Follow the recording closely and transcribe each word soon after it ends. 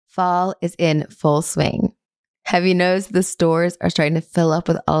Fall is in full swing. Have you noticed the stores are starting to fill up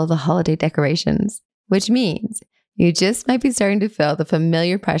with all of the holiday decorations? Which means you just might be starting to feel the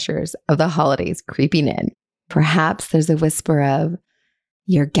familiar pressures of the holidays creeping in. Perhaps there's a whisper of,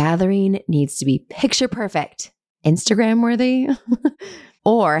 your gathering needs to be picture perfect, Instagram worthy,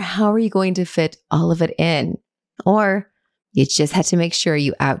 or how are you going to fit all of it in? Or you just had to make sure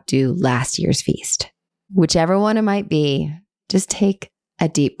you outdo last year's feast. Whichever one it might be, just take a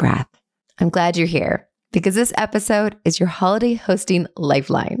deep breath. I'm glad you're here because this episode is your holiday hosting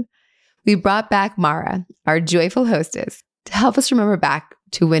lifeline. We brought back Mara, our joyful hostess, to help us remember back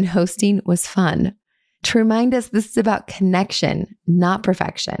to when hosting was fun, to remind us this is about connection, not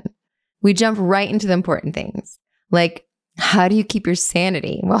perfection. We jump right into the important things, like how do you keep your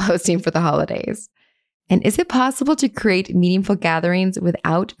sanity while hosting for the holidays? And is it possible to create meaningful gatherings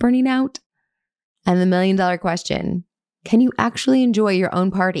without burning out? And the million-dollar question, can you actually enjoy your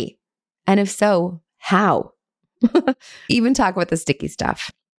own party? And if so, how? Even talk about the sticky stuff.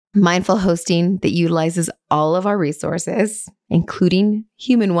 Mindful hosting that utilizes all of our resources, including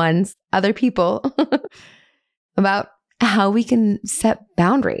human ones, other people, about how we can set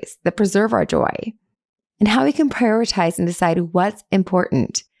boundaries that preserve our joy and how we can prioritize and decide what's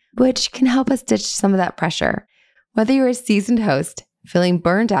important, which can help us ditch some of that pressure. Whether you're a seasoned host feeling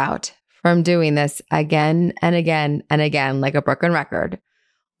burned out from doing this again and again and again like a broken record,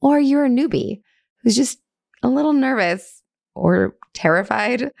 or you're a newbie who's just a little nervous or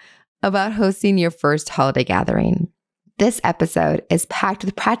terrified about hosting your first holiday gathering. This episode is packed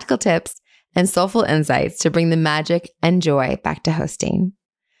with practical tips and soulful insights to bring the magic and joy back to hosting.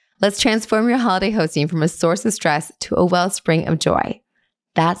 Let's transform your holiday hosting from a source of stress to a wellspring of joy.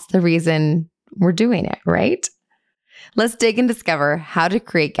 That's the reason we're doing it, right? Let's dig and discover how to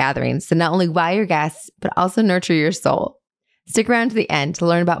create gatherings to not only wow your guests, but also nurture your soul. Stick around to the end to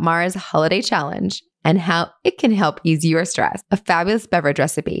learn about Mara's holiday challenge and how it can help ease your stress, a fabulous beverage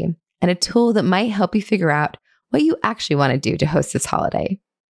recipe, and a tool that might help you figure out what you actually want to do to host this holiday.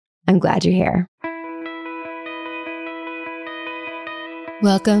 I'm glad you're here.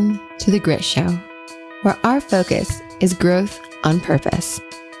 Welcome to The Grit Show, where our focus is growth on purpose.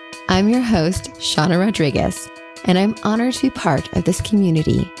 I'm your host, Shawna Rodrigues, and I'm honored to be part of this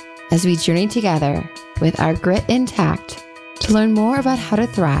community as we journey together with our grit intact to learn more about how to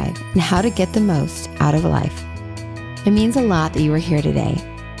thrive and how to get the most out of life. It means a lot that you are here today.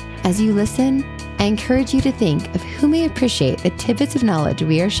 As you listen, I encourage you to think of who may appreciate the tidbits of knowledge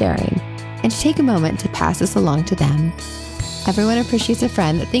we are sharing and to take a moment to pass this along to them. Everyone appreciates a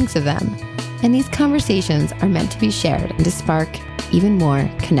friend that thinks of them, and these conversations are meant to be shared and to spark even more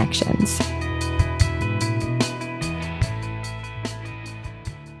connections.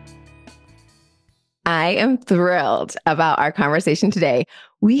 I am thrilled about our conversation today.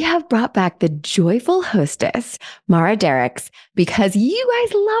 We have brought back the joyful hostess, Mara Derikx, because you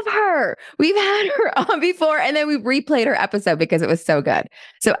guys love her. We've had her on before, and then we replayed her episode because it was so good.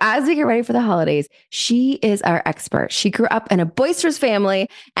 So as we get ready for the holidays, she is our expert. She grew up in a boisterous family,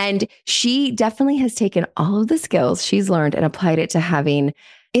 and she definitely has taken all of the skills she's learned and applied it to having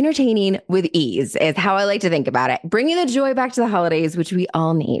entertaining with ease is how I like to think about it. Bringing the joy back to the holidays, which we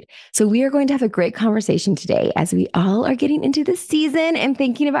all need. So we are going to have a great conversation today as we all are getting into the season and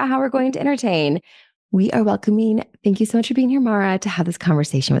thinking about how we're going to entertain. We are welcoming, thank you so much for being here, Mara, to have this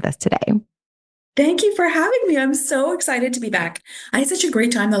conversation with us today. Thank you for having me. I'm so excited to be back. I had such a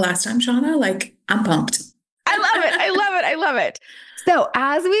great time the last time, Shawna. I'm pumped. I love it. I love it. I love it. So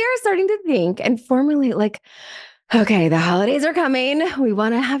as we are starting to think and formulate okay, the holidays are coming. We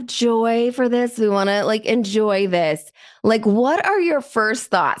want to have joy for this. We want to enjoy this. What are your first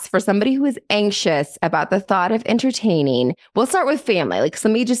thoughts for somebody who is anxious about the thought of entertaining? We'll start with family.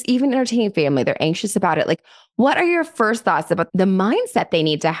 Somebody just even entertaining family, they're anxious about it. What are your first thoughts about the mindset they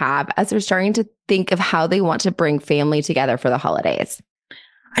need to have as they're starting to think of how they want to bring family together for the holidays?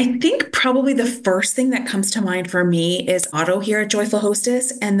 I think probably the first thing that comes to mind for me is Otto here at Joyful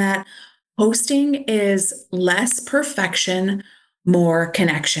Hostess, and that hosting is less perfection, more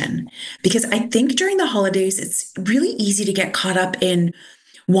connection. Because I think during the holidays, it's really easy to get caught up in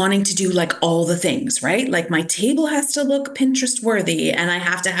wanting to do all the things, right? My table has to look Pinterest worthy and I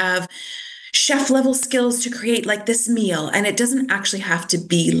have to have chef level skills to create this meal. And it doesn't actually have to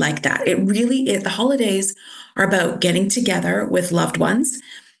be like that. The holidays are about getting together with loved ones.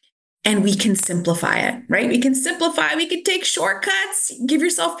 And we can simplify it, right? We can simplify, we can take shortcuts, give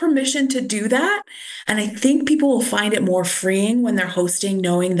yourself permission to do that. And I think people will find it more freeing when they're hosting,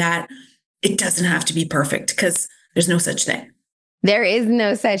 knowing that it doesn't have to be perfect because there's no such thing. There is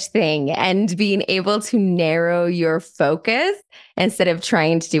no such thing. And being able to narrow your focus instead of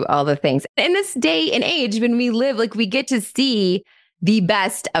trying to do all the things. In this day and age, when we live, like we get to see the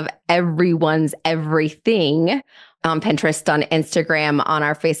best of everyone's everything on Pinterest, on Instagram, on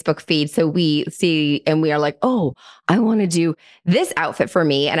our Facebook feed. So we see and we are like, oh, I want to do this outfit for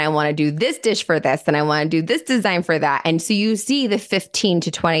me. And I want to do this dish for this. And I want to do this design for that. And so you see the 15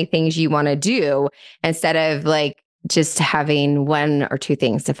 to 20 things you want to do instead of like just having one or two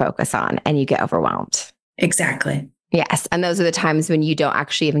things to focus on and you get overwhelmed. Exactly. Yes. And those are the times when you don't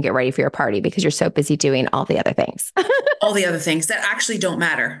actually even get ready for your party because you're so busy doing all the other things. All the other things that actually don't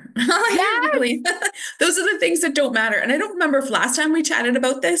matter. Yes. Really, those are the things that don't matter. And I don't remember if last time we chatted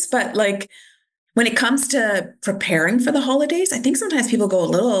about this, but like when it comes to preparing for the holidays, I think sometimes people go a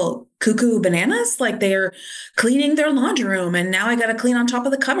little cuckoo bananas, like they're cleaning their laundry room and now I got to clean on top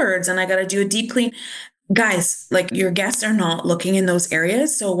of the cupboards and I got to do a deep clean. Guys, like your guests are not looking in those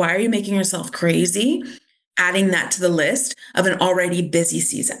areas. So why are you making yourself crazy? Adding that to the list of an already busy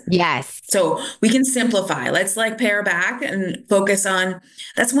season. Yes. So we can simplify. Let's like pare back and focus on,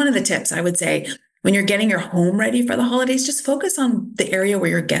 that's one of the tips I would say. When you're getting your home ready for the holidays, just focus on the area where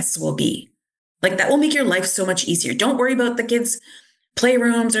your guests will be. Like that will make your life so much easier. Don't worry about the kids'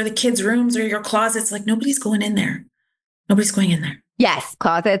 playrooms or the kids' rooms or your closets. Like nobody's going in there. Nobody's going in there. Yes,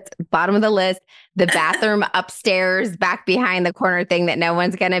 closets, bottom of the list. The bathroom upstairs, back behind the corner thing that no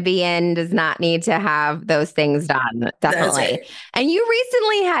one's going to be in, does not need to have those things done. Definitely. Right. And you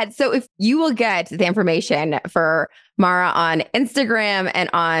recently had, so if you will get the information for Mara on Instagram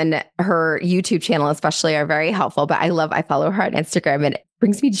and on her YouTube channel, especially, are very helpful. But I follow her on Instagram and it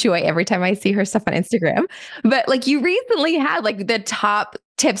brings me joy every time I see her stuff on Instagram. But like you recently had like the top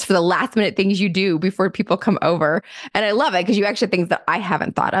tips for the last minute things you do before people come over. And I love it because you actually things that I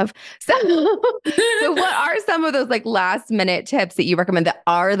haven't thought of. So, so what are some of those like last minute tips that you recommend that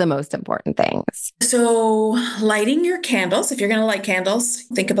are the most important things? So lighting your candles, if you're going to light candles,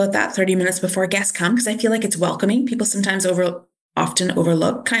 think about that 30 minutes before guests come, because I feel like it's welcoming. People sometimes often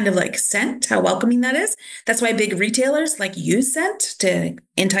overlook kind of like scent, how welcoming that is. That's why big retailers like use scent to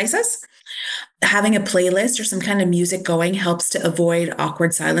entice us. Having a playlist or some kind of music going helps to avoid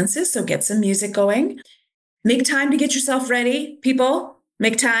awkward silences. So get some music going. Make time to get yourself ready, people.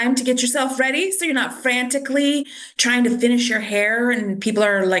 Make time to get yourself ready so you're not frantically trying to finish your hair and people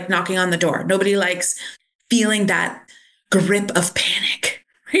are like knocking on the door. Nobody likes feeling that grip of panic,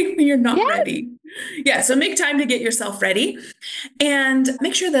 right? When you're not ready. Yeah, so make time to get yourself ready and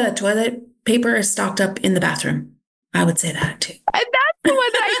make sure the toilet paper is stocked up in the bathroom. I would say that too. And that's the one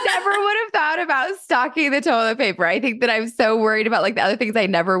that I never would have thought about, stocking the toilet paper. I think that I'm so worried about like the other things I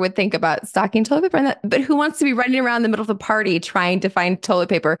never would think about, stocking toilet paper. And that, but who wants to be running around in the middle of the party trying to find toilet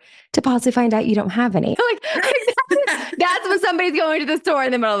paper to possibly find out you don't have any? That's when somebody's going to the store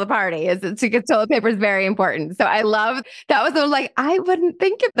in the middle of the party, is to get toilet paper is very important. So I love that. Was like, I wouldn't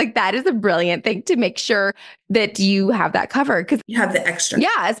think of like that is a brilliant thing to make sure that you have that covered, because you have the extra.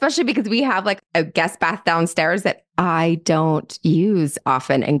 Yeah, especially because we have like a guest bath downstairs that I don't use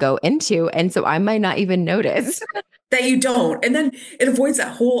often and go into. And so I might not even notice that you don't. And then it avoids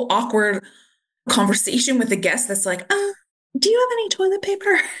that whole awkward conversation with the guest that's like, do you have any toilet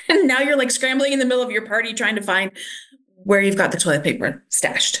paper? And now you're like scrambling in the middle of your party trying to find where you've got the toilet paper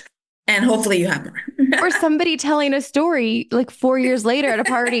stashed. And hopefully you have more. Or somebody telling a story like 4 years later at a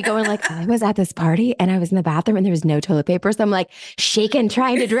party going like, I was at this party and I was in the bathroom and there was no toilet paper. So I'm like shaking,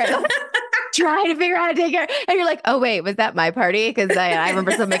 trying to drip, trying to figure out how to take care. And you're like, oh, wait, was that my party? Because I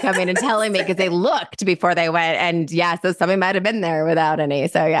remember somebody coming and telling me because they looked before they went. And yeah, so somebody might have been there without any.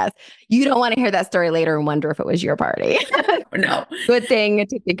 So yes, you don't want to hear that story later and wonder if it was your party. No. Good thing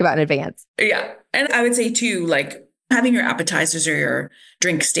to think about in advance. Yeah. And I would say too, like, having your appetizers or your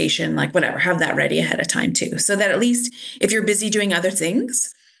drink station, like whatever, have that ready ahead of time too. So that at least if you're busy doing other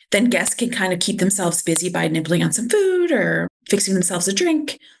things, then guests can kind of keep themselves busy by nibbling on some food or fixing themselves a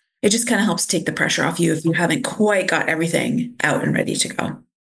drink. It just kind of helps take the pressure off you if you haven't quite got everything out and ready to go.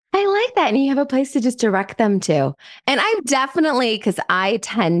 I like that. And you have a place to just direct them to. And I've definitely, because I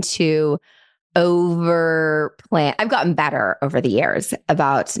tend to over plan. I've gotten better over the years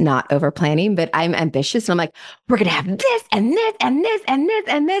about not over planning, but I'm ambitious. And I'm like, we're going to have this and this and this and this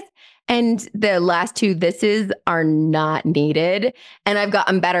and this. And the last two thises are not needed. And I've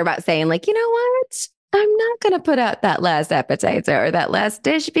gotten better about saying like, you know what? I'm not going to put out that last appetizer or that last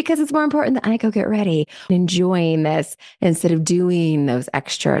dish because it's more important that I go get ready, enjoying this instead of doing those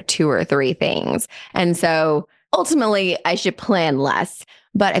extra 2 or 3 things. And so ultimately, I should plan less,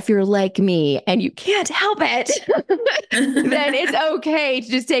 But if you're like me and you can't help it, then it's okay to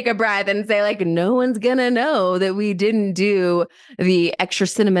just take a breath and say, like, no one's gonna know that we didn't do the extra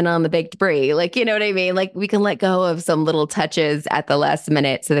cinnamon on the baked brie. Like, you know what I mean? Like, we can let go of some little touches at the last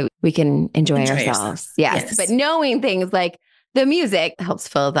minute so that we can enjoy ourselves. yourself. Yes. But knowing things like the music helps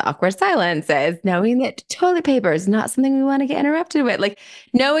fill the awkward silences, knowing that toilet paper is not something we want to get interrupted with. Like,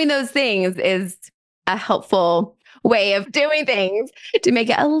 knowing those things is a helpful way of doing things to make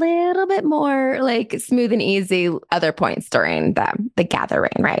it a little bit more like smooth and easy other points during the gathering,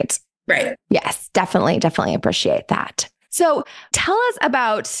 right? Right. Yes, definitely appreciate that. So tell us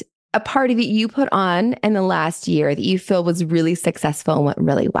about a party that you put on in the last year that you feel was really successful and went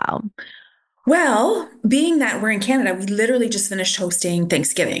really well. Well, being that we're in Canada, we literally just finished hosting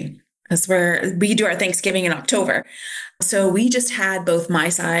Thanksgiving because we do our Thanksgiving in October. So we just had both my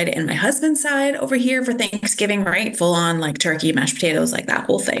side and my husband's side over here for Thanksgiving, right? Full on like turkey, mashed potatoes, like that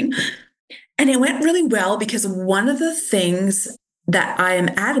whole thing. And it went really well because one of the things that I am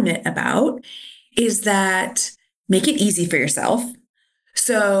adamant about is that make it easy for yourself.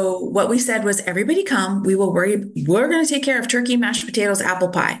 So what we said was everybody come, we're going to take care of turkey, mashed potatoes, apple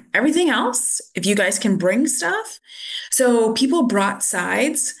pie. Everything else, if you guys can bring stuff. So people brought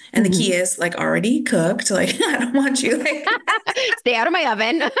sides and the key is like already cooked. Like, I don't want you like stay out of my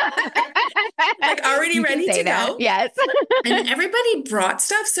oven. like already ready to go. Yes. And everybody brought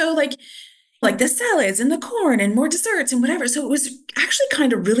stuff. So like the salads and the corn and more desserts and whatever. So it was actually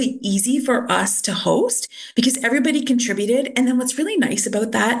kind of really easy for us to host because everybody contributed. And then what's really nice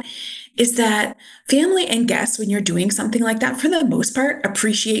about that is that family and guests, when you're doing something like that, for the most part,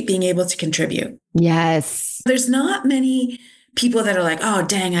 appreciate being able to contribute. Yes. There's not many people that are like, oh,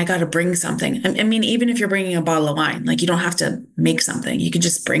 dang, I got to bring something. I mean, even if you're bringing a bottle of wine, like you don't have to make something. You can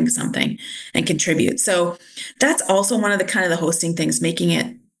just bring something and contribute. So that's also one of the kind of the hosting things, making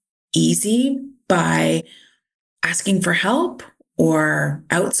it easy by asking for help or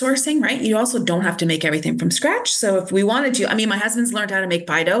outsourcing, right? You also don't have to make everything from scratch. So if we wanted to, I mean, my husband's learned how to make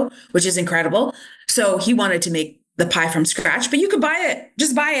pie dough, which is incredible. So he wanted to make the pie from scratch, but you could buy it.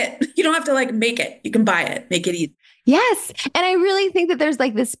 Just buy it. You don't have to like make it. You can buy it, make it easy. Yes. And I really think that there's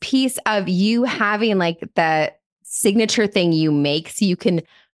like this piece of you having like the signature thing you make so you can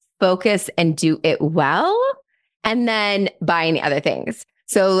focus and do it well and then buying the other things.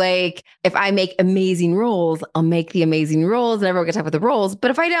 So like if I make amazing rolls, I'll make the amazing rolls and everyone gets up with the rolls. But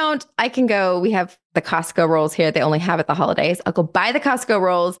if I don't, I can go, we have the Costco rolls here. They only have at the holidays. I'll go buy the Costco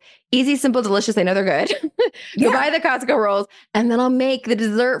rolls, easy, simple, delicious. I know they're good. Go buy the Costco rolls and then I'll make the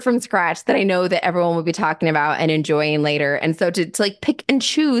dessert from scratch that I know that everyone will be talking about and enjoying later. And so to like pick and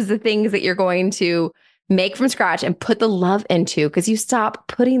choose the things that you're going to make from scratch and put the love into, because you stop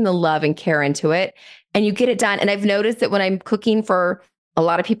putting the love and care into it and you get it done. And I've noticed that when I'm cooking for a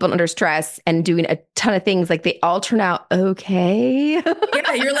lot of people under stress and doing a ton of things, like they all turn out okay.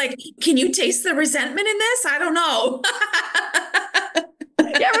 Yeah, you're like, can you taste the resentment in this? I don't know.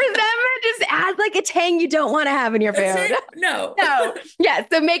 Yeah, resentment just adds like a tang you don't want to have in your food. No. Yeah,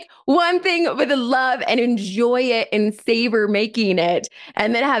 so make one thing with love and enjoy it and savor making it.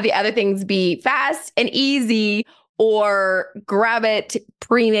 And then have the other things be fast and easy or grab it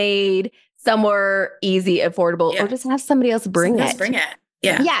pre-made somewhere easy, affordable, or just have somebody else bring it.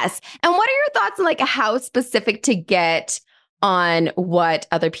 Yeah. Yes. And what are your thoughts on like how specific to get on what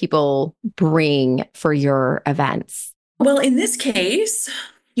other people bring for your events? Well, in this case,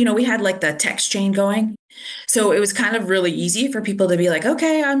 we had like the text chain going. So it was kind of really easy for people to be like,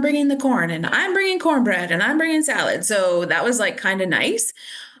 okay, I'm bringing the corn and I'm bringing cornbread and I'm bringing salad. So that was like kind of nice.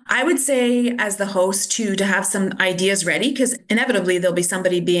 I would say as the host too, to have some ideas ready, because inevitably there'll be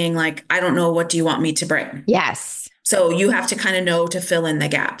somebody being like, I don't know, what do you want me to bring? Yes. So you have to kind of know to fill in the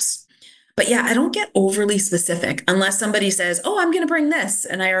gaps. But yeah, I don't get overly specific unless somebody says, oh, I'm going to bring this.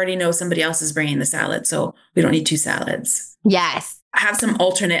 And I already know somebody else is bringing the salad. So we don't need two salads. Yes. I have some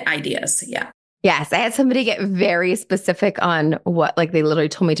alternate ideas. Yeah. Yes. I had somebody get very specific on what, like they literally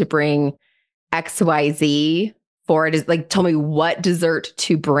told me to bring XYZ for it, is like told me what dessert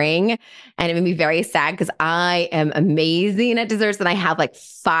to bring. And it made me very sad because I am amazing at desserts and I have like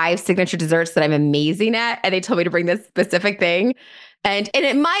 5 signature desserts that I'm amazing at. And they told me to bring this specific thing. And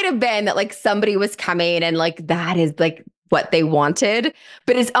it might have been that like somebody was coming and like that is like what they wanted,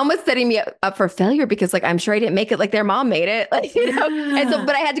 but it's almost setting me up for failure because like I'm sure I didn't make it like their mom made it, like, And so,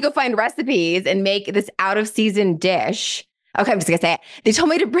 but I had to go find recipes and make this out of season dish. Okay, I'm just gonna say it. They told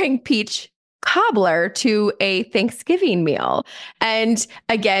me to bring peach cobbler to a Thanksgiving meal. And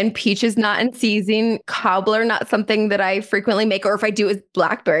again, peach is not in season. Cobbler, not something that I frequently make, or if I do, is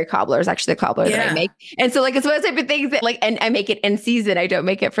blackberry cobbler is actually the cobbler that I make. And so like, it's one of those type of things that like, and I make it in season. I don't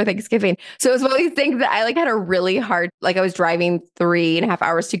make it for Thanksgiving. So it's one of these things that I like had a really hard, like I was driving 3.5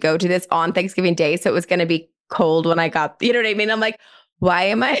 hours to go to this on Thanksgiving Day. So it was going to be cold when I got, you know what I mean? I'm like, why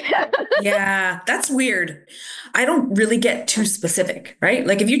am I? Yeah, that's weird. I don't really get too specific, right?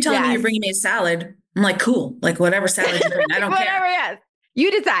 Like if you tell me you're bringing me a salad, I'm like, cool, like whatever salad you bring, I don't whatever, care. Yes.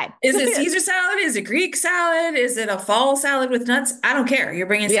 You decide. Is it Caesar salad? Is it Greek salad? Is it a fall salad with nuts? I don't care. You're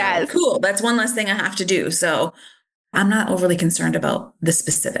bringing salad. Cool. That's one less thing I have to do. So I'm not overly concerned about the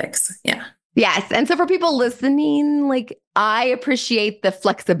specifics. Yeah. Yes. And so for people listening, like I appreciate the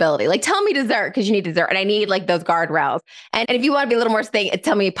flexibility. Like tell me dessert because you need dessert and I need like those guardrails. And if you want to be a little more thing,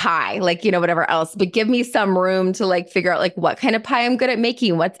 tell me pie, like, you know, whatever else, but give me some room to like figure out like what kind of pie I'm good at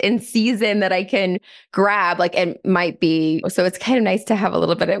making, what's in season that I can grab. Like it might be. So it's kind of nice to have a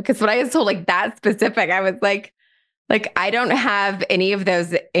little bit of, because when I was told like that specific, I was like, I don't have any of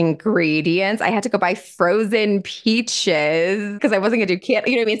those ingredients. I had to go buy frozen peaches because I wasn't going to do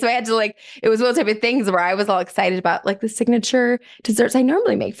candy. You know what I mean? So I had to like, it was one of those type of things where I was all excited about like the signature desserts I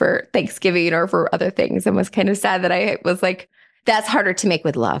normally make for Thanksgiving or for other things, and was kind of sad that I was like, that's harder to make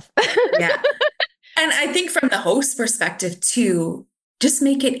with love. Yeah. And I think from the host perspective too, just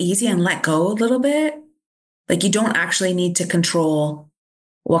make it easy and let go a little bit. Like you don't actually need to control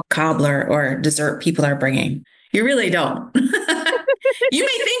what cobbler or dessert people are bringing. You really don't. You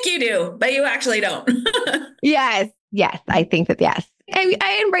may think you do, but you actually don't. Yes. Yes. I think that, yes. And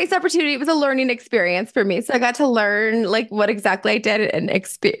I embraced opportunity. It was a learning experience for me. So I got to learn like what exactly I did and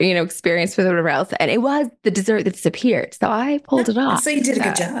experience with whatever else. And it was the dessert that disappeared. So I pulled it off. So you did a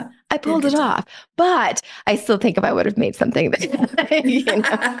good job. I pulled it off. But I still think if I would have made something that, you know.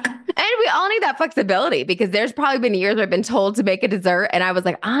 And we all need that flexibility because there's probably been years where I've been told to make a dessert. And I was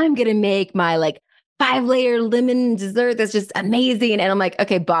like, I'm going to make my like 5-layer lemon dessert that's just amazing. And I'm like,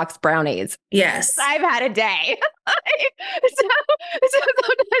 okay, box brownies. Yes. I've had a day. so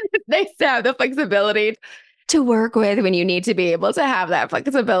sometimes it's nice to have the flexibility to work with when you need to be able to have that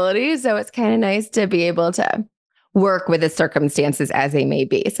flexibility. So it's kind of nice to be able to work with the circumstances as they may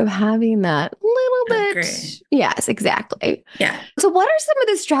be. So having that little bit. Great. Yes, exactly. Yeah. So what are some of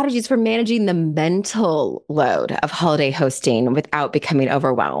the strategies for managing the mental load of holiday hosting without becoming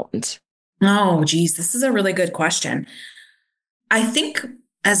overwhelmed? Oh, geez, this is a really good question. I think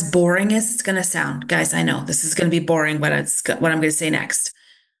as boring as it's going to sound, guys, I know this is going to be boring, but it's what I'm going to say next.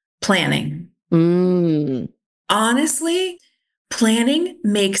 Planning. Honestly, planning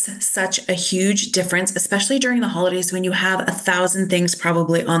makes such a huge difference, especially during the holidays when you have 1,000 things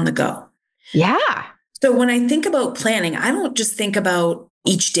probably on the go. Yeah. So when I think about planning, I don't just think about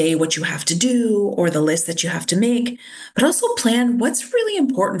each day what you have to do or the list that you have to make, but also plan what's really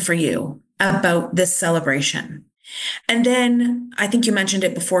important for you about this celebration. And then I think you mentioned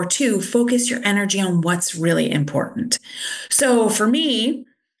it before too, focus your energy on what's really important. So for me,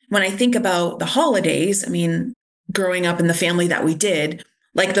 when I think about the holidays, I mean, growing up in the family that we did,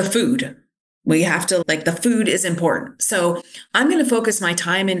 like the food, we have to, like, the food is important. So I'm going to focus my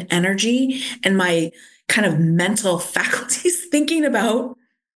time and energy and my kind of mental faculties thinking about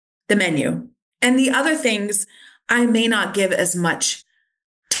the menu. And the other things I may not give as much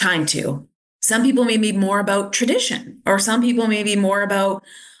time to. Some people may be more about tradition, or some people may be more about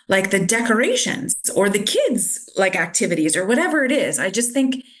like the decorations or the kids like activities or whatever it is. I just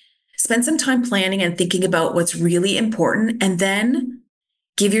think spend some time planning and thinking about what's really important, and then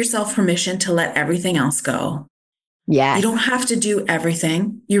give yourself permission to let everything else go. Yes. You don't have to do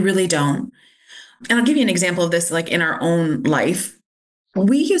everything. You really don't. And I'll give you an example of this, like in our own life.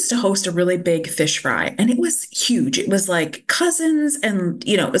 We used to host a really big fish fry, and it was huge. It was like cousins, and,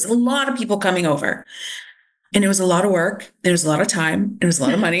 it was a lot of people coming over. And it was a lot of work. It was a lot of time. It was a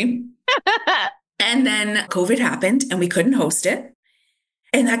lot of money. And then COVID happened and we couldn't host it.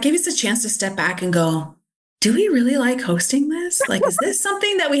 And that gave us a chance to step back and go, do we really like hosting this? Like, is this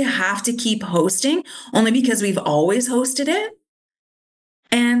something that we have to keep hosting only because we've always hosted it?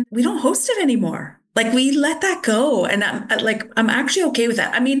 And we don't host it anymore. Like, we let that go. And I'm actually okay with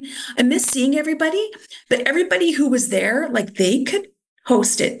that. I mean, I miss seeing everybody, but everybody who was there, like, they could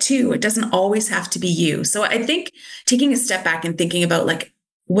host it too. It doesn't always have to be you. So I think taking a step back and thinking about, like,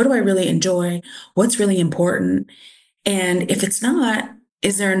 what do I really enjoy? What's really important? And if it's not,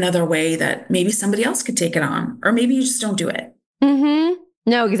 is there another way that maybe somebody else could take it on? Or maybe you just don't do it. Mm-hmm.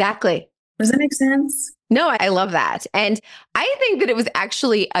 No, exactly. Does that make sense? No, I love that. And I think that it was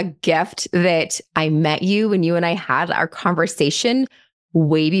actually a gift that I met you when you and I had our conversation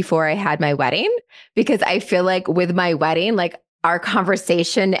way before I had my wedding, because I feel like with my wedding, like our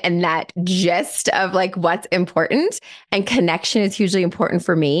conversation and that gist of like what's important and connection is hugely important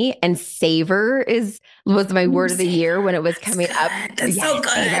for me. And savor was my word of the year when it was coming up. That's so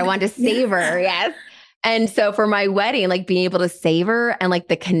good. I want to savor. Yes. And so for my wedding, like being able to savor and like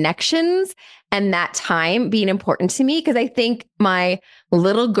the connections and that time being important to me, because I think my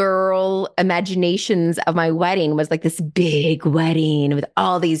little girl imaginations of my wedding was like this big wedding with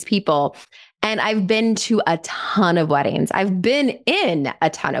all these people. And I've been to a ton of weddings. I've been in a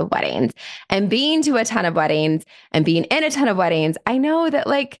ton of weddings, and being to a ton of weddings and being in a ton of weddings, I know that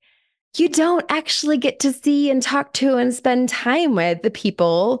like you don't actually get to see and talk to and spend time with the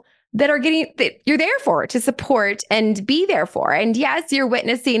people that you're there for, to support and be there for. And yes, you're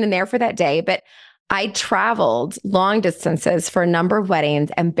witnessing and there for that day, but I traveled long distances for a number of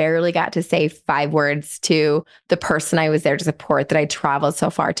weddings and barely got to say 5 words to the person I was there to support, that I traveled so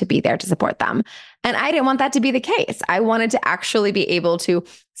far to be there to support them. And I didn't want that to be the case. I wanted to actually be able to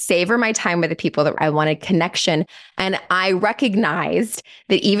savor my time with the people that I wanted connection. And I recognized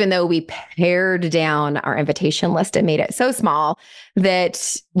that even though we pared down our invitation list and made it so small,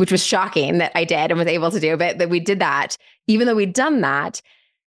 which was shocking that I did and was able to do, but that we did that, even though we'd done that,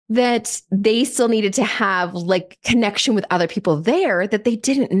 that they still needed to have like connection with other people there that they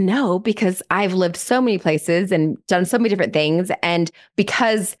didn't know, because I've lived so many places and done so many different things. And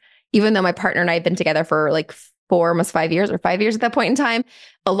because even though my partner and I have been together for like 4, almost 5 years, or 5 years at that point in time,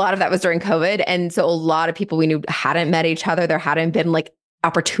 a lot of that was during COVID. And so a lot of people we knew hadn't met each other. There hadn't been like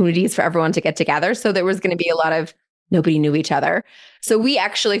opportunities for everyone to get together. So there was going to be a lot of nobody knew each other. So we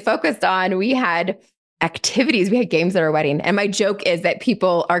actually focused on, we had activities, we had games at our wedding. And my joke is that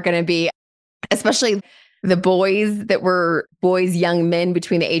people are going to be, especially the boys that were young men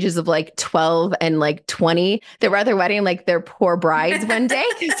between the ages of like 12 and like 20, that were at their wedding, like their poor brides one day,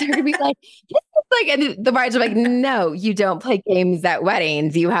 because they're going to be like, this is like, and the brides are like, no, you don't play games at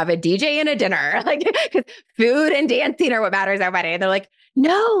weddings. You have a DJ and a dinner, like, because food and dancing are what matters at wedding. And they're like,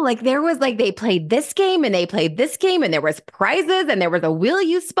 no, like there was like, they played this game and they played this game and there was prizes and there was a wheel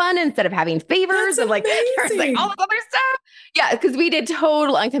you spun instead of having favors. And like, there's like all this other stuff. Yeah. Cause we did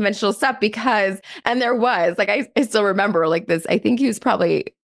total unconventional stuff and there was like, I still remember like this, I think he was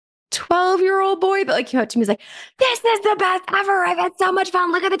probably 12-year-old boy that like came up to me, was like, this is the best ever. I've had so much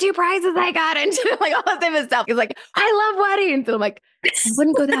fun. Look at the 2 prizes I got. And like all this type of stuff. He's like, I love weddings. And I'm like, I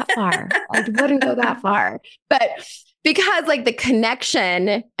wouldn't go that far. I wouldn't go that far. But because like the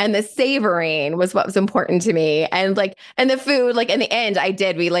connection and the savoring was what was important to me. And like, and the food, like in the end,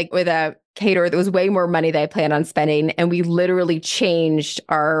 we like with a caterer, there was way more money that I planned on spending. And we literally changed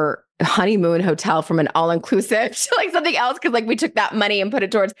our honeymoon hotel from an all-inclusive to like something else. Cause like we took that money and put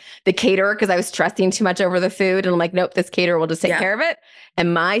it towards the caterer, because I was stressing too much over the food. And I'm like, nope, this caterer will just take care of it.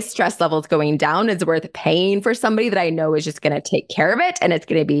 And my stress levels going down is worth paying for somebody that I know is just going to take care of it. And it's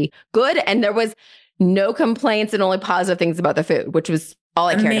going to be good. And there was no complaints and only positive things about the food, which was all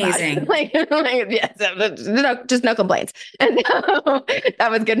I cared about. Just no complaints. And so that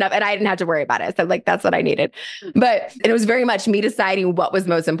was good enough. And I didn't have to worry about it. So like, that's what I needed. But it was very much me deciding what was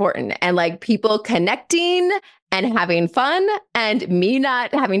most important, and like people connecting and having fun, and me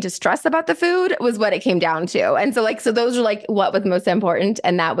not having to stress about the food was what it came down to. And so so those are like what was most important.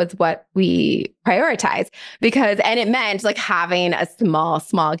 And that was what we prioritized, and it meant like having a small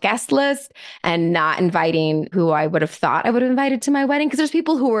guest list and not inviting who I would have thought I would have invited to my wedding. Cause there's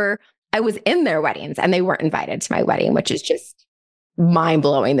people I was in their weddings and they weren't invited to my wedding, which is just mind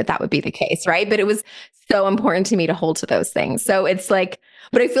blowing that would be the case. Right. But it was so important to me to hold to those things. So it's like,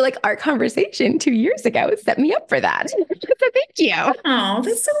 but I feel like our conversation 2 years ago set me up for that. So thank you. Oh,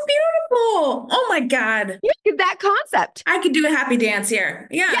 that's so beautiful. Oh my God. That concept. I could do a happy dance here.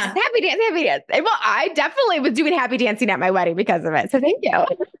 Yeah. Yes, happy dance. Well, I definitely was doing happy dancing at my wedding because of it. So thank you.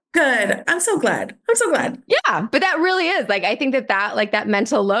 Good. I'm so glad. Yeah. But that really is like, I think that like that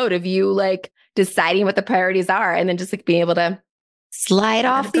mental load of you like deciding what the priorities are and then just like being able to slide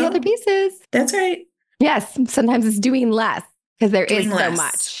off the other pieces. That's right. Yes. Sometimes it's doing less because there is so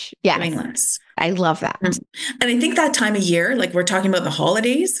much. Yeah. Doing less. I love that. And I think that time of year, like we're talking about the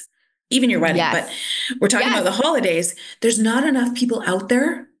holidays, even your wedding, but we're talking about the holidays. There's not enough people out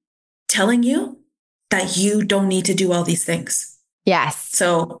there telling you that you don't need to do all these things. Yes.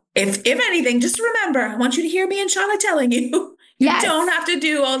 So if anything, just remember, I want you to hear me and Shawna telling you, you don't have to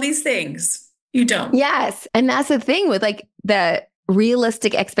do all these things. You don't. Yes. And that's the thing with like the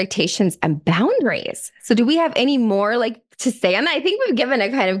realistic expectations and boundaries. So do we have any more like to say on that? I think we've given a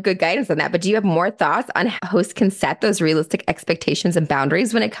kind of good guidance on that, but do you have more thoughts on how hosts can set those realistic expectations and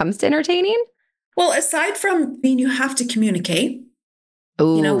boundaries when it comes to entertaining? Well, aside from you have to communicate,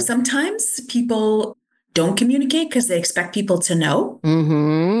 Ooh. Sometimes people don't communicate because they expect people to know.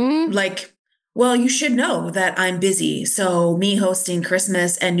 Mm-hmm. Like, well, you should know that I'm busy. So me hosting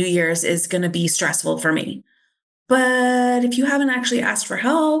Christmas and New Year's is going to be stressful for me. But if you haven't actually asked for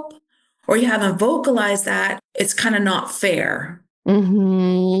help or you haven't vocalized that, it's kind of not fair. Do you know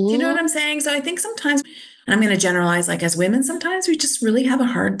Mm-hmm. what I'm saying? So I think sometimes, and I'm going to generalize, like as women, sometimes we just really have a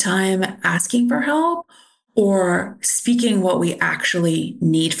hard time asking for help or speaking what we actually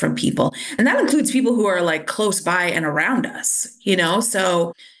need from people. And that includes people who are like close by and around us.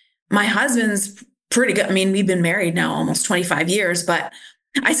 So my husband's pretty good. I mean, we've been married now almost 25 years, but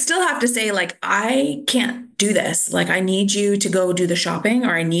I still have to say, like, I can't do this. Like, I need you to go do the shopping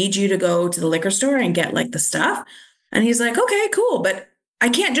or I need you to go to the liquor store and get like the stuff. And he's like, okay, cool. But I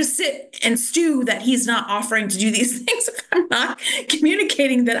can't just sit and stew that he's not offering to do these things if I'm not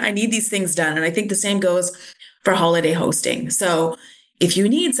communicating that I need these things done. And I think the same goes for holiday hosting. So if you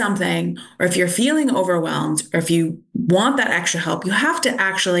need something, or if you're feeling overwhelmed, or if you want that extra help, you have to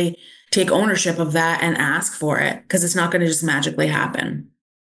actually take ownership of that and ask for it because it's not going to just magically happen.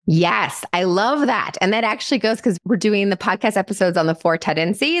 Yes, I love that. And that actually goes because we're doing the podcast episodes on the 4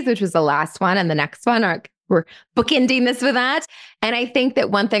 tendencies, which was the last one. And the next one, we're bookending this with that. And I think that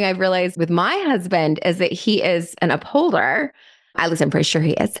one thing I've realized with my husband is that he is an upholder. At least I'm pretty sure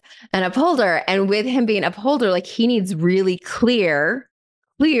he is an upholder. And with him being an upholder, like he needs really clear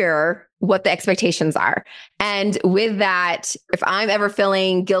what the expectations are. And with that, if I'm ever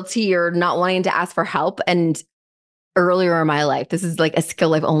feeling guilty or not wanting to ask for help, and earlier in my life, this is like a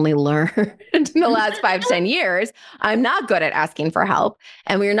skill I've only learned in the last 5 to 10 years. I'm not good at asking for help.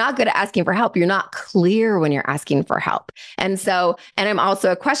 And when you're not good at asking for help, you're not clear when you're asking for help. And I'm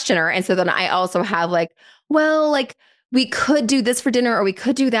also a questioner. And so then I also have like, well, like we could do this for dinner, or we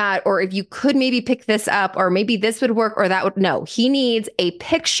could do that, or if you could maybe pick this up, or maybe this would work, or that would. No, he needs a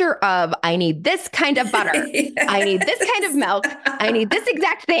picture of, I need this kind of butter. Yes. I need this kind of milk. I need this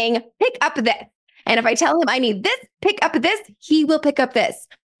exact thing. Pick up this. And if I tell him I need this, pick up this, he will pick up this.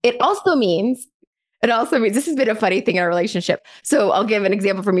 It also means this has been a funny thing in our relationship. So I'll give an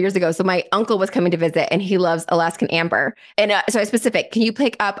example from years ago. So my uncle was coming to visit and he loves Alaskan amber. And so I specific, can you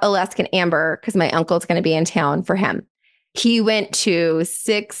pick up Alaskan amber? Because my uncle's going to be in town for him. He went to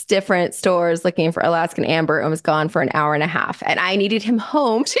 6 different stores looking for Alaskan amber and was gone for an hour and a half. And I needed him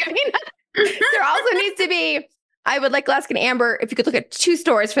home. There also needs to be, I would like Alaskan amber. If you could look at 2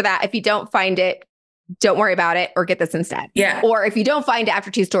 stores for that. If you don't find it, don't worry about it, or get this instead. Yeah. Or if you don't find it after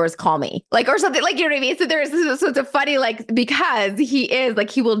 2 stores, call me. Like, or something, like, you know what I mean? So it's a funny, like, because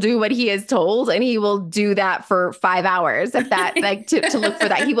he will do what he is told, and he will do that for 5 hours. If that, like, to look for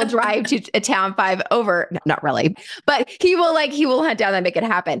that, he will drive to a town 5 over, no, not really, but he will hunt down and make it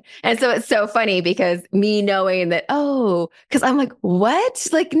happen. And so it's so funny because me knowing that, because I'm like, what?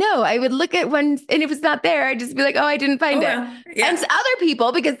 Like, no, I would look at one, and if it's not there, I'd just be like, I didn't find it. Yeah. And other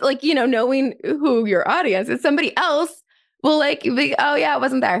people, because like, knowing who your audience is, somebody else will like be, oh yeah, it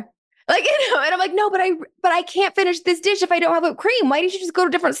wasn't there. Like, and I'm like, no, but I can't finish this dish if I don't have whipped cream. Why didn't you just go to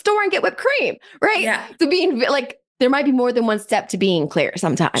a different store and get whipped cream? Right. Yeah. So being like, there might be more than one step to being clear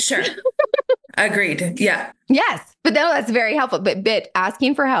sometimes. Sure. Agreed. Yeah. Yes. But no, that's very helpful. But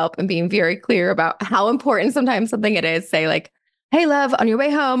asking for help and being very clear about how important sometimes something it is. Say like, hey, love, on your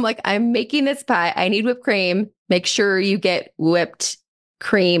way home, like I'm making this pie. I need whipped cream. Make sure you get whipped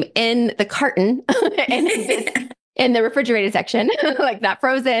cream in the carton and in the refrigerated section, like not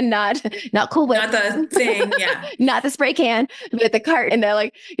frozen, not Cool Whip, not the thing, yeah, not the spray can, but the cart. And they're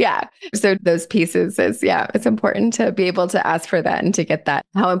like, yeah. So those pieces it's important to be able to ask for that and to get that.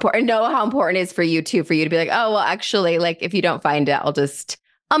 How important it is for you to be like, oh, well, actually, like if you don't find it,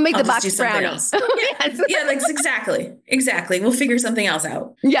 I'll make the box brownie. Yes. Yeah, like exactly. We'll figure something else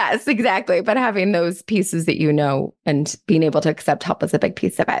out. Yes, exactly. But having those pieces that and being able to accept help is a big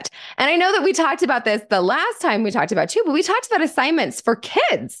piece of it. And I know that we talked about this the last time we talked about too, but we talked about assignments for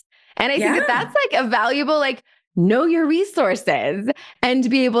kids. And I think that that's like a valuable, like, know your resources and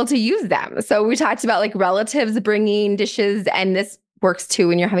be able to use them. So we talked about like relatives bringing dishes, and this works too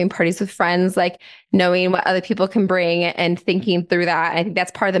when you're having parties with friends, like knowing what other people can bring and thinking through that. And I think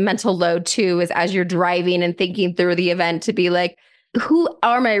that's part of the mental load too, is as you're driving and thinking through the event to be like, who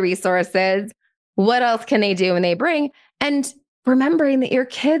are my resources? What else can they do when they bring? And remembering that your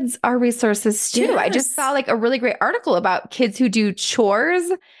kids are resources too. Yes. I just saw like a really great article about kids who do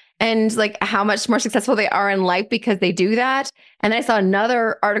chores and like how much more successful they are in life because they do that. And I saw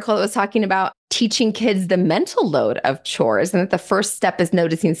another article that was talking about teaching kids the mental load of chores, and that the first step is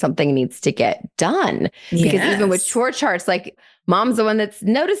noticing something needs to get done. Because even with Yes. chore charts, like mom's the one that's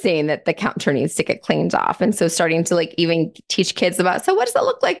noticing that the counter needs to get cleaned off. And so starting to like even teach kids about, so what does that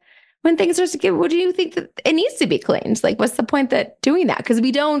look like when things are to get, what do you think that it needs to be cleaned? Like, what's the point that doing that? Because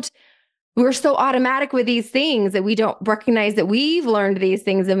we're so automatic with these things that we don't recognize that we've learned these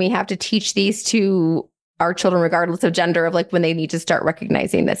things, and we have to teach these to our children, regardless of gender, of like when they need to start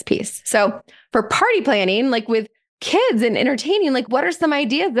recognizing this piece. So for party planning, like with kids and entertaining, like what are some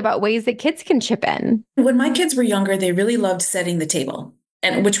ideas about ways that kids can chip in? When my kids were younger, they really loved setting the table.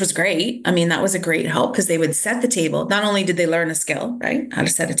 And which was great. I mean, that was a great help because they would set the table. Not only did they learn a skill, right? How to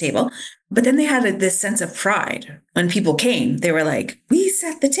set a table, but then they had this sense of pride. When people came, they were like, we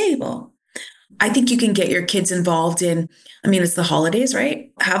set the table. I think you can get your kids involved in, I mean, it's the holidays,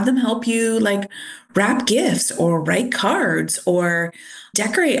 right? Have them help you like wrap gifts or write cards or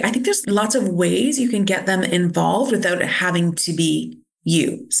decorate. I think there's lots of ways you can get them involved without it having to be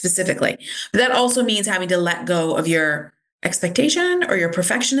you specifically. But that also means having to let go of your expectation or your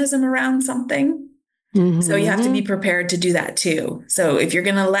perfectionism around something. So you have to be prepared to do that too. So if you're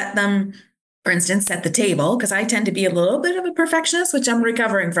going to let them, for instance, set the table, because I tend to be a little bit of a perfectionist, which I'm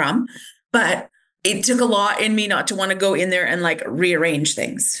recovering from, but it took a lot in me not to want to go in there and like rearrange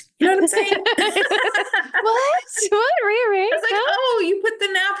things. You know what I'm saying? What? What? Rearrange? I was like, oh, you put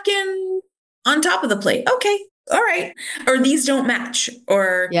the napkin on top of the plate. Okay. All right. Or these don't match.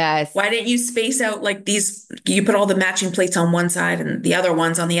 Or Yes. why didn't you space out like these? You put all the matching plates on one side and the other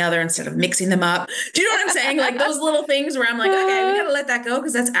ones on the other instead of mixing them up. Do you know what I'm saying? Like those little things where I'm like, okay, we got to let that go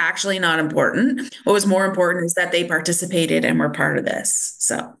because that's actually not important. What was more important is that they participated and were part of this.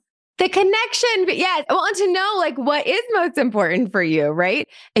 So the connection, but yes, I want to know like what is most important for you, right?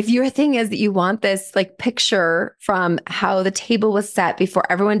 If your thing is that you want this like picture from how the table was set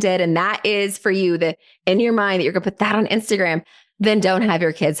before everyone did, and that is for you, that in your mind that you're gonna put that on Instagram, then don't have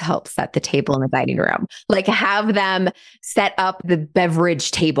your kids help set the table in the dining room. Like have them set up the beverage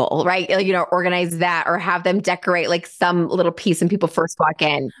table, right? Like, organize that, or have them decorate like some little piece when people first walk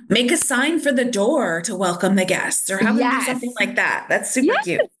in. make a sign for the door to welcome the guests or have them do something like that. That's super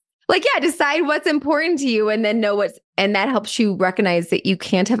cute. Like, yeah, decide what's important to you and then know and that helps you recognize that you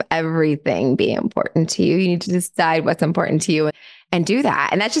can't have everything be important to you. You need to decide what's important to you and do that.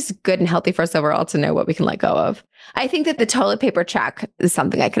 And that's just good and healthy for us overall to know what we can let go of. I think that the toilet paper check is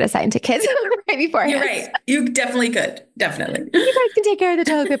something I could assign to kids right before. You're right. You definitely could. Definitely. You guys can take care of the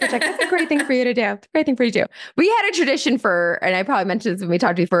toilet paper check. That's a great thing for you to do. Great thing for you to do. We had a tradition and I probably mentioned this when we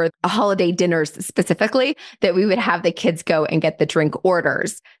talked before, holiday dinners specifically, that we would have the kids go and get the drink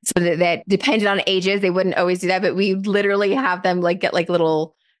orders. So that depended on ages, they wouldn't always do that, but we literally have them like get like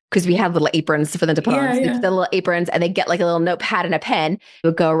little, because we had little aprons for them to put on. So they put the little aprons and they get like a little notepad and a pen. They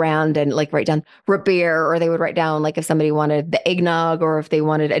would go around and like write down root beer, or they would write down like if somebody wanted the eggnog or if they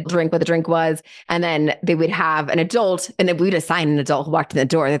wanted a drink, what the drink was. And then they would have an adult, and then we'd assign an adult who walked in the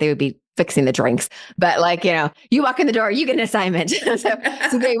door that they would be fixing the drinks. But like, you walk in the door, you get an assignment.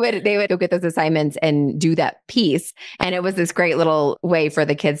 so they would go get those assignments and do that piece. And it was this great little way for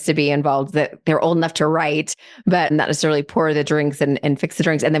the kids to be involved, that they're old enough to write, but not necessarily pour the drinks and fix the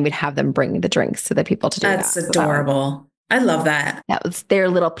drinks. And then we'd have them bring the drinks to the people to do that. That's adorable. I love that. That was their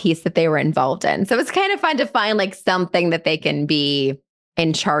little piece that they were involved in. So it's kind of fun to find like something that they can be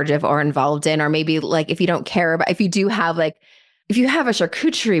in charge of or involved in, or maybe like if you don't care about, if you do have like, if you have a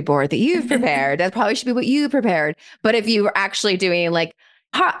charcuterie board that you've prepared, that probably should be what you prepared. But if you were actually doing like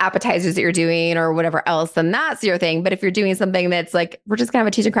hot appetizers that you're doing or whatever else, then that's your thing. But if you're doing something that's like, we're just gonna have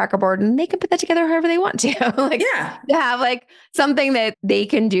a cheese and cracker board, and they can put that together however they want to. To have like something that they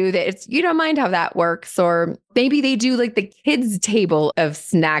can do that it's, you don't mind how that works. Or maybe they do like the kids' table of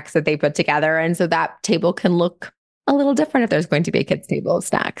snacks that they put together. And so that table can look a little different if there's going to be a kids' table of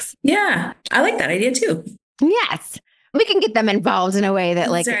snacks. Yeah, I like that idea too. Yes. We can get them involved in a way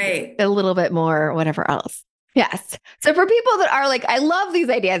that like a little bit more whatever else. Yes. So for people that are like, I love these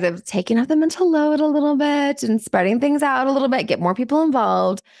ideas of taking off the mental load a little bit and spreading things out a little bit, get more people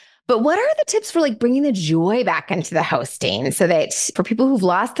involved. But what are the tips for like bringing the joy back into the hosting, so that for people who've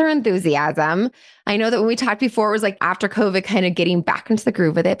lost their enthusiasm? I know that when we talked before, it was like after COVID kind of getting back into the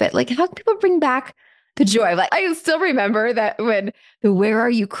groove with it, but like how can people bring back the joy? Like I still remember that when the "Where Are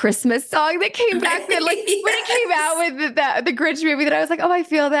You Christmas" song that came back, that like when it came out with the Grinch movie, that I was like, oh, I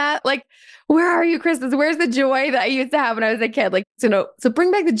feel that. Like, where are you Christmas? Where's the joy that I used to have when I was a kid? Like, so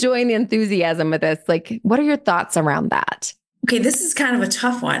bring back the joy and the enthusiasm with this. Like, what are your thoughts around that? Okay, this is kind of a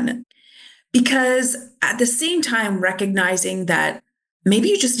tough one, because at the same time, recognizing that maybe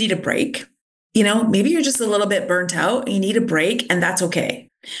you just need a break, maybe you're just a little bit burnt out and you need a break, and that's okay.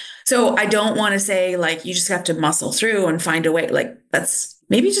 So I don't want to say like you just have to muscle through and find a way. Like that's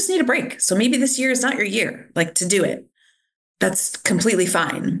maybe you just need a break. So maybe this year is not your year, like to do it. That's completely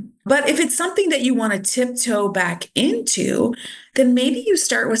fine. But if it's something that you want to tiptoe back into, then maybe you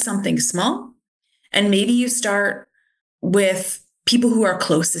start with something small and maybe you start with people who are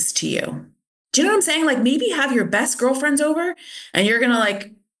closest to you. Do you know what I'm saying? Like maybe have your best girlfriends over and you're going to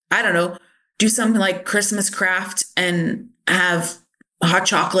like, I don't know, do some like Christmas craft and have hot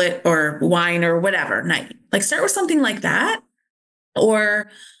chocolate or wine or whatever night. Like start with something like that. Or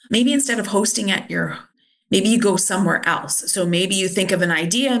maybe instead of hosting at your, maybe you go somewhere else. So maybe you think of an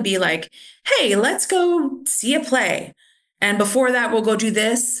idea and be like, hey, let's go see a play. And before that, we'll go do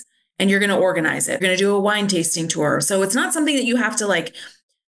this and you're going to organize it. You're going to do a wine tasting tour. So it's not something that you have to like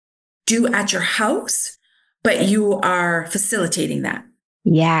do at your house, but you are facilitating that.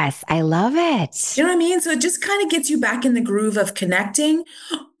 Yes, I love it. You know what I mean? So it just kind of gets you back in the groove of connecting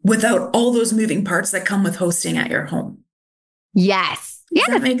without all those moving parts that come with hosting at your home. Yes. Does Yes.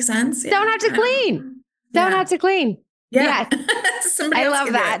 that make sense? Don't have to clean. Don't have to clean. Yeah. Yes. Somebody I else love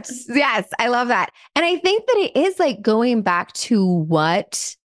can do that. it. Yes, I love that. And I think that it is like going back to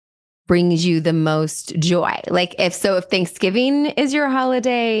what brings you the most joy. Like if Thanksgiving is your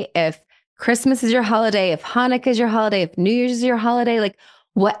holiday, if Christmas is your holiday, if Hanukkah is your holiday, if New Year's is your holiday, like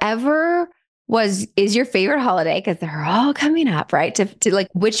whatever is your favorite holiday, because they're all coming up, right? To like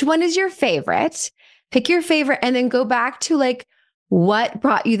which one is your favorite? Pick your favorite and then go back to like what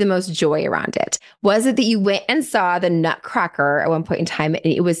brought you the most joy around it. Was it that you went and saw the Nutcracker at one point in time and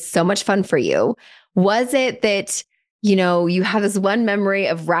it was so much fun for you? Was it that you have this one memory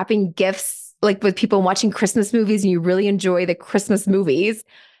of wrapping gifts like with people watching Christmas movies and you really enjoy the Christmas movies?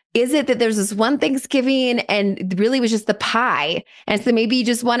 Is it that there's this one Thanksgiving and it really was just the pie? And so maybe you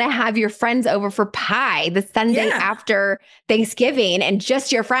just want to have your friends over for pie the Sunday after Thanksgiving and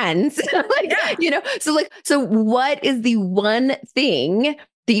just your friends. So what is the one thing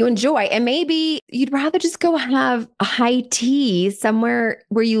that you enjoy? And maybe you'd rather just go have a high tea somewhere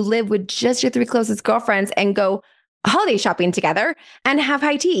where you live with just your three closest girlfriends and go holiday shopping together and have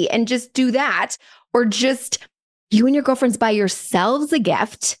high tea and just do that. Or just you and your girlfriends buy yourselves a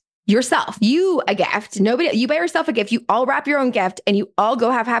gift, you a gift, nobody, you buy yourself a gift, you all wrap your own gift and you all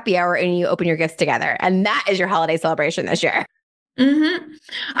go have happy hour and you open your gifts together. And that is your holiday celebration this year. Mm-hmm.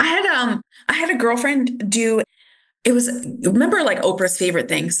 I had a girlfriend do, it was, remember like Oprah's favorite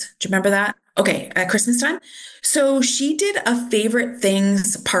things? Do you remember that? Okay, at Christmas time. So she did a favorite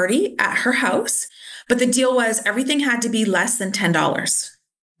things party at her house, but the deal was everything had to be less than $10.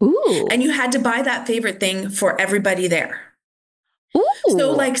 Ooh. And you had to buy that favorite thing for everybody there. Ooh.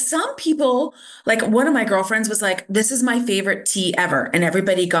 So like some people, like one of my girlfriends was like, this is my favorite tea ever. And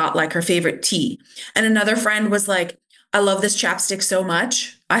everybody got like her favorite tea. And another friend was like, I love this chapstick so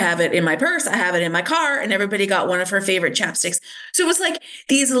much. I have it in my purse. I have it in my car. And everybody got one of her favorite chapsticks. So it was like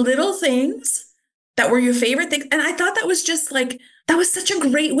these little things that were your favorite things. And I thought that was just like, that was such a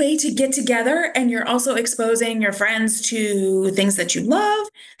great way to get together. And you're also exposing your friends to things that you love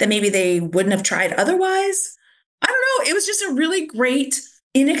that maybe they wouldn't have tried otherwise. I don't know. It was just a really great,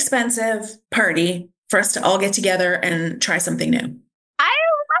 inexpensive party for us to all get together and try something new.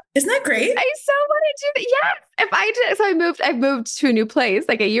 Isn't that great? I so want to do that. Yes. If I did, so I moved to a new place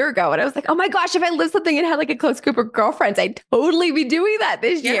like a year ago, and I was like, oh my gosh, if I lived something and had like a close group of girlfriends, I'd totally be doing that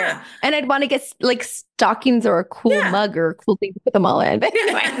this year. And I'd want to get like stockings or a cool mug or a cool thing to put them all in. But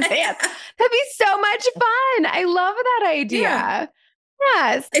anyway, that'd be so much fun. I love that idea. Yeah.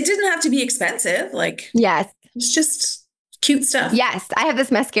 Yes. It didn't have to be expensive. Like, yes. It's just cute stuff. Yes. I have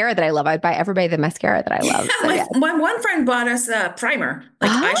this mascara that I love. I'd buy everybody the mascara that I love. Yeah, my one friend bought us a primer,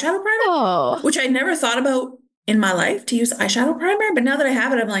 like eyeshadow primer, which I never thought about in my life to use eyeshadow primer. But now that I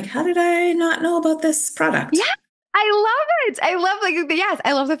have it, I'm like, how did I not know about this product? Yeah. I love it. I love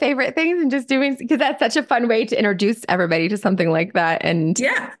I love the favorite things and just doing, because that's such a fun way to introduce everybody to something like that and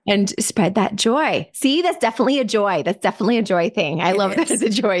spread that joy. See, that's definitely a joy. That's definitely a joy thing. I love that it's a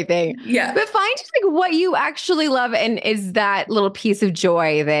joy thing. Yeah. But find just like what you actually love and is that little piece of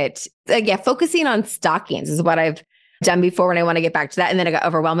joy that, focusing on stockings is what I've done before when I want to get back to that. And then I got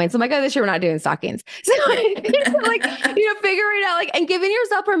overwhelming. So I'm like, oh, this year we're not doing stockings. So figuring out like, and giving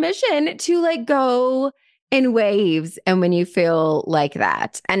yourself permission to like go in waves and when you feel like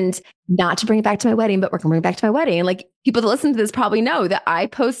that. And not to bring it back to my wedding, but we're going to bring it back to my wedding. Like people that listen to this probably know that I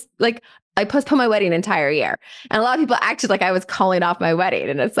postpone my wedding an entire year. And a lot of people acted like I was calling off my wedding.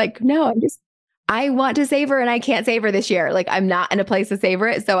 And it's like, no, I want to savor and I can't savor this year. Like I'm not in a place to savor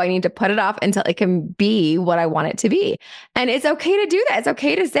it. So I need to put it off until it can be what I want it to be. And it's okay to do that. It's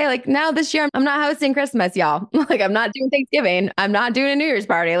okay to say like, no, this year I'm not hosting Christmas, y'all. Like I'm not doing Thanksgiving. I'm not doing a New Year's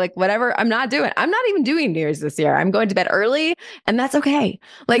party. Like whatever I'm not doing. I'm not even doing New Year's this year. I'm going to bed early and that's okay.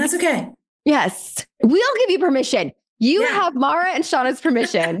 Like that's okay. Yes. We'll give you permission. You have Mara and Shawna's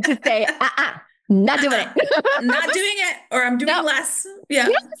permission to say, not doing it. Not doing it, or I'm doing less. Yeah.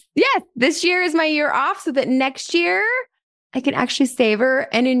 Yes. This year is my year off so that next year I can actually savor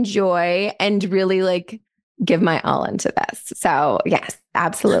and enjoy and really like give my all into this. So yes,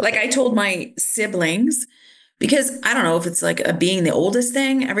 absolutely. Like I told my siblings, because I don't know if it's like a being the oldest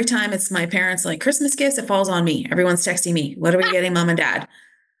thing. Every time it's my parents like Christmas gifts, it falls on me. Everyone's texting me. What are we getting, mom and dad?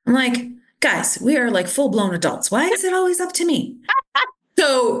 I'm like, guys, we are like full blown adults. Why is it always up to me?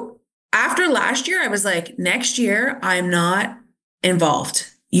 So after last year, I was like, next year, I'm not involved.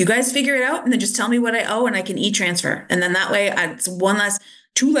 You guys figure it out and then just tell me what I owe and I can e-transfer. And then that way it's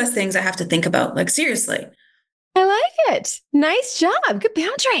two less things I have to think about. Like, seriously. I like it. Nice job. Good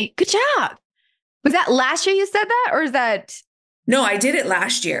boundary. Good job. Was that last year you said that or is that? No, I did it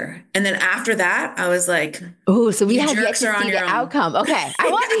last year. And then after that, I was like, oh, so we have yet to see the outcome. Okay. I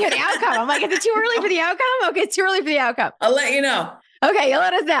want to hear the outcome. I'm like, is it too early for the outcome? Okay, it's too early for the outcome. I'll let you know. Okay, you'll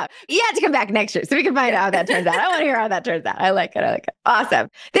let us know. You have to come back next year so we can find out how that turns out. I want to hear how that turns out. I like it. Awesome.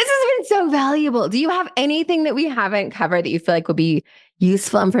 This has been so valuable. Do you have anything that we haven't covered that you feel like would be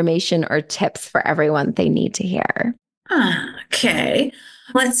useful information or tips for everyone they need to hear? Okay.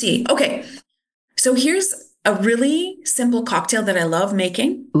 Let's see. Okay. So here's a really simple cocktail that I love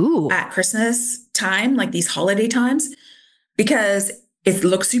making at Christmas time, like these holiday times, because it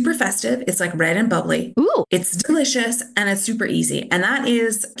looks super festive. It's like red and bubbly. Ooh. It's delicious and it's super easy. And that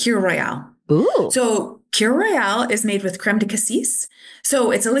is Kir Royale. Ooh. So Kir Royale is made with creme de cassis.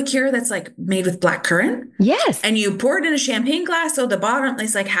 So it's a liqueur that's like made with black currant. Yes. And you pour it in a champagne glass. So the bottom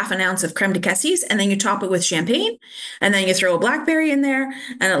is like half an ounce of creme de cassis. And then you top it with champagne. And then you throw a blackberry in there.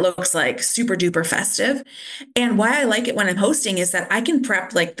 And it looks like super duper festive. And why I like it when I'm hosting is that I can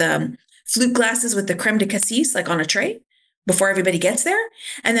prep like the flute glasses with the creme de cassis like on a tray before everybody gets there.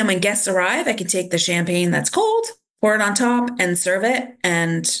 And then when guests arrive, I can take the champagne that's cold, pour it on top and serve it.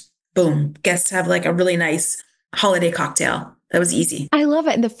 And boom, guests have like a really nice holiday cocktail. That was easy. I love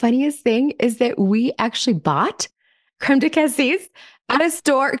it. And the funniest thing is that we actually bought creme de cassis at a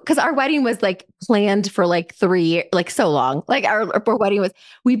store because our wedding was like planned for like 3 years, like so long. Like our wedding was,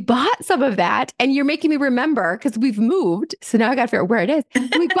 we bought some of that and you're making me remember because we've moved. So now I got to figure out where it is.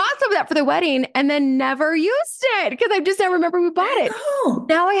 We bought some of that for the wedding and then never used it because I just now remember we bought it.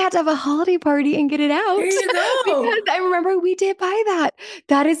 Now I had to have a holiday party and get it out. There you go. Because I remember we did buy that.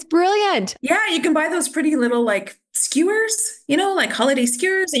 That is brilliant. Yeah, you can buy those pretty little like skewers, like holiday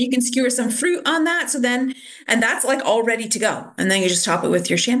skewers, and you can skewer some fruit on that. So then, and that's like all ready to go. And then you just top it with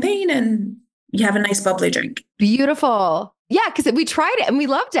your champagne and you have a nice bubbly drink. Beautiful. Yeah, because we tried it and we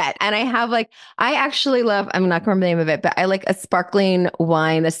loved it. And I actually love, I'm not going to remember the name of it, but I like a sparkling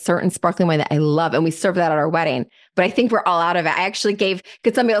wine, a certain sparkling wine that I love. And we served that at our wedding. But I think we're all out of it. I actually gave,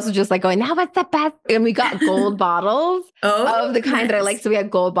 because somebody else was just like going, now what's the best? And we got gold bottles of the kind that I like. So we had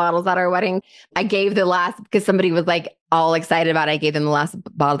gold bottles at our wedding. I gave the last, because somebody was like all excited about it. I gave them the last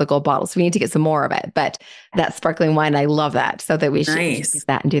bottle of the gold bottle. So we need to get some more of it. But that sparkling wine, I love that. So that we should use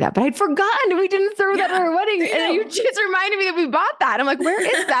that and do that. But I'd forgotten we didn't serve that at our wedding. And you just reminded me that we bought that. I'm like, where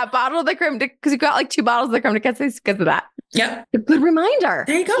is that bottle of the creme? Because we got like 2 bottles of the creme de cassis because of that. Yep. A good reminder.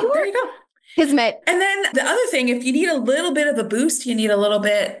 There you go. There you go. Kismet. And then the other thing, if you need a little bit of a boost, you need a little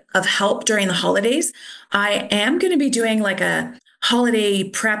bit of help during the holidays, I am going to be doing like a holiday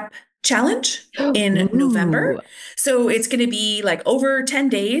prep challenge in November. So it's going to be like over 10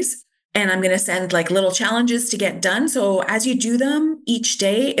 days. And I'm going to send like little challenges to get done. So as you do them each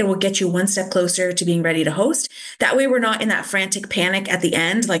day, it will get you one step closer to being ready to host. That way we're not in that frantic panic at the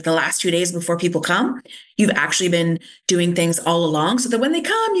end, like the last 2 days before people come. You've actually been doing things all along so that when they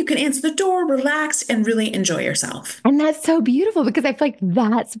come, you can answer the door, relax, and really enjoy yourself. And that's so beautiful because I feel like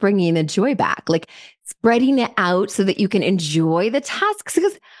that's bringing the joy back, like spreading it out so that you can enjoy the tasks.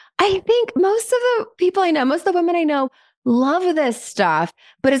 Because I think most of the people I know, most of the women I know, love this stuff,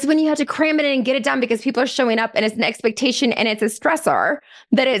 but it's when you have to cram it in and get it done because people are showing up and it's an expectation and it's a stressor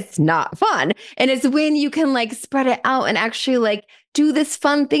that it's not fun. And it's when you can like spread it out and actually like do this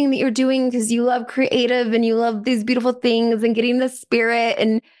fun thing that you're doing because you love creative and you love these beautiful things and getting the spirit,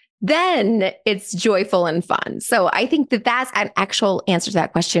 and then it's joyful and fun. So I think that that's an actual answer to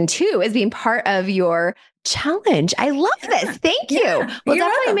that question too, is being part of your challenge. I love this. Thank you. We'll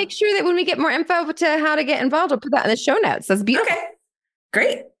definitely make sure that when we get more info to how to get involved, we'll put that in the show notes. That's beautiful. Okay,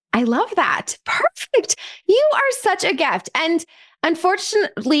 great. I love that. Perfect. You are such a gift. And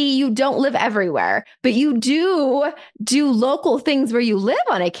unfortunately, you don't live everywhere, but you do local things where you live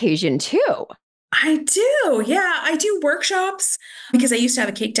on occasion too. I do. Yeah, I do workshops because I used to have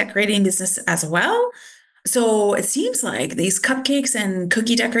a cake decorating business as well. So it seems like these cupcakes and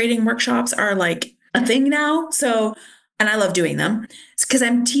cookie decorating workshops are like a thing now. So, and I love doing them because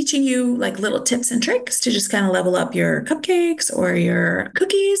I'm teaching you like little tips and tricks to just kind of level up your cupcakes or your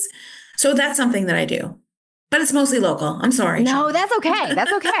cookies. So that's something that I do, but it's mostly local. I'm sorry. No, Shawna. that's okay.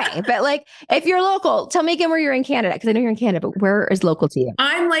 That's okay. But like, if you're local, tell me again where you're in Canada, because I know you're in Canada, but where is local to you?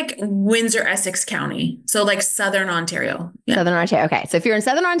 I'm like Windsor, Essex County. So like Southern Ontario. Yeah. Southern Ontario. Okay. So if you're in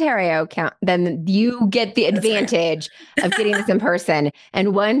Southern Ontario, then you get the advantage of getting this in person.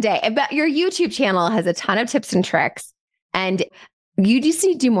 And one day, but your YouTube channel has a ton of tips and tricks. And you just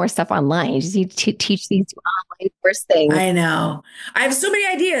need to do more stuff online. You just need to teach these online course things. I know. I have so many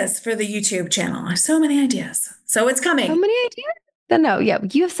ideas for the YouTube channel. I have so many ideas. So it's coming. So many ideas? No, yeah,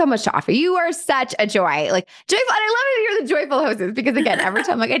 you have so much to offer. You are such a joy, like joyful. And I love it. You're the joyful hostess because again, every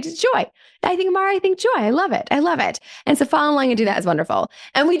time like I just joy. I think Mara, I think joy. I love it. I love it. And so follow along and do that is wonderful.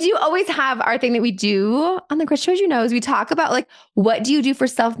 And we do always have our thing that we do on the Grit Show, as you know, is we talk about like, what do you do for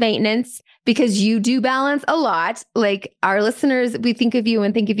self-maintenance? Because you do balance a lot. Like our listeners, we think of you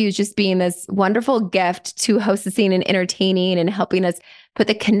as just being this wonderful gift to hostessing and entertaining and helping us put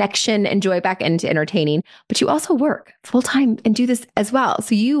the connection and joy back into entertaining. But you also work full time and do this as well.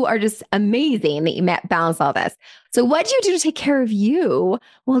 So you are just amazing that you balance all this. So what do you do to take care of you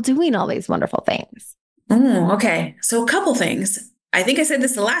while doing all these wonderful things? Oh, okay. So a couple things. I think I said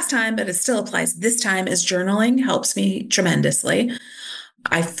this the last time, but it still applies this time, is journaling helps me tremendously.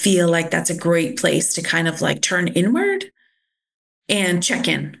 I feel like that's a great place to kind of like turn inward and check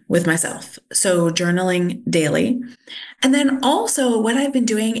in with myself. So journaling daily. And then also what I've been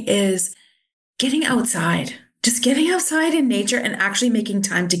doing is getting outside, just getting outside in nature and actually making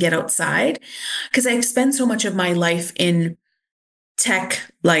time to get outside. Because I spend so much of my life in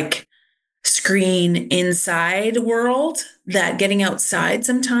tech, like screen inside world, that getting outside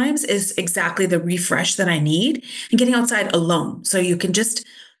sometimes is exactly the refresh that I need, and getting outside alone. So you can just,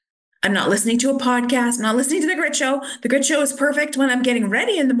 I'm not listening to a podcast, I'm not listening to the Grit Show. The Grit Show is perfect when I'm getting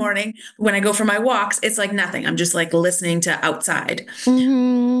ready in the morning. When I go for my walks, it's like nothing. I'm just like listening to outside.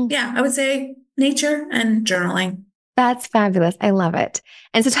 Mm-hmm. Yeah, I would say nature and journaling. That's fabulous. I love it.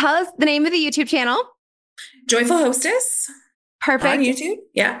 And so tell us the name of the YouTube channel. Joyful Hostess. Perfect. On YouTube.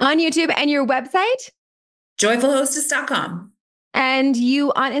 Yeah. On YouTube. And your website? Joyfulhostess.com. And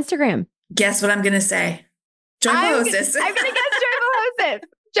you on Instagram? Guess what I'm going to say? Joyful Hostess. I'm going to guess Joyful Hostess.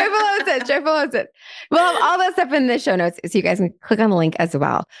 Joyful Hostess. Joyful Hostess. We'll have all that stuff in the show notes so you guys can click on the link as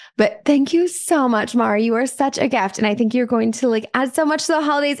well. But thank you so much, Mara. You are such a gift. And I think you're going to like add so much to the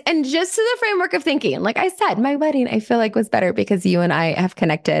holidays and just to the framework of thinking. Like I said, my wedding, I feel like was better because you and I have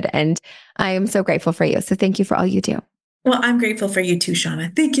connected and I am so grateful for you. So thank you for all you do. Well, I'm grateful for you too,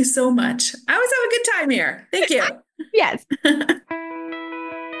 Shawna. Thank you so much. I always have a good time here. Thank you. Yes.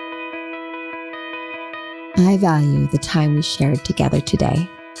 I value the time we shared together today.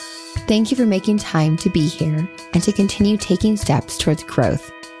 Thank you for making time to be here and to continue taking steps towards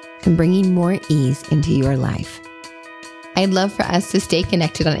growth and bringing more ease into your life. I'd love for us to stay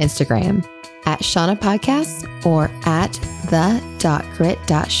connected on Instagram at Shawna Podcasts or at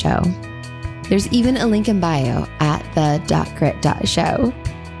the.grit.show. There's even a link in bio at the.grit.show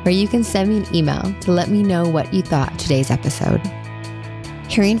where you can send me an email to let me know what you thought of today's episode.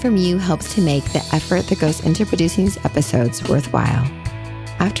 Hearing from you helps to make the effort that goes into producing these episodes worthwhile.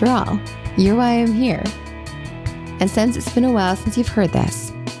 After all, you're why I'm here. And since it's been a while since you've heard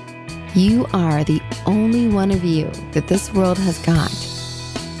this, you are the only one of you that this world has got.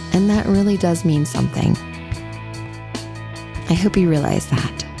 And that really does mean something. I hope you realize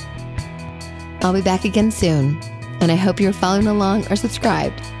that. I'll be back again soon, and I hope you're following along or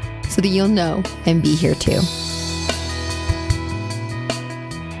subscribed so that you'll know and be here too.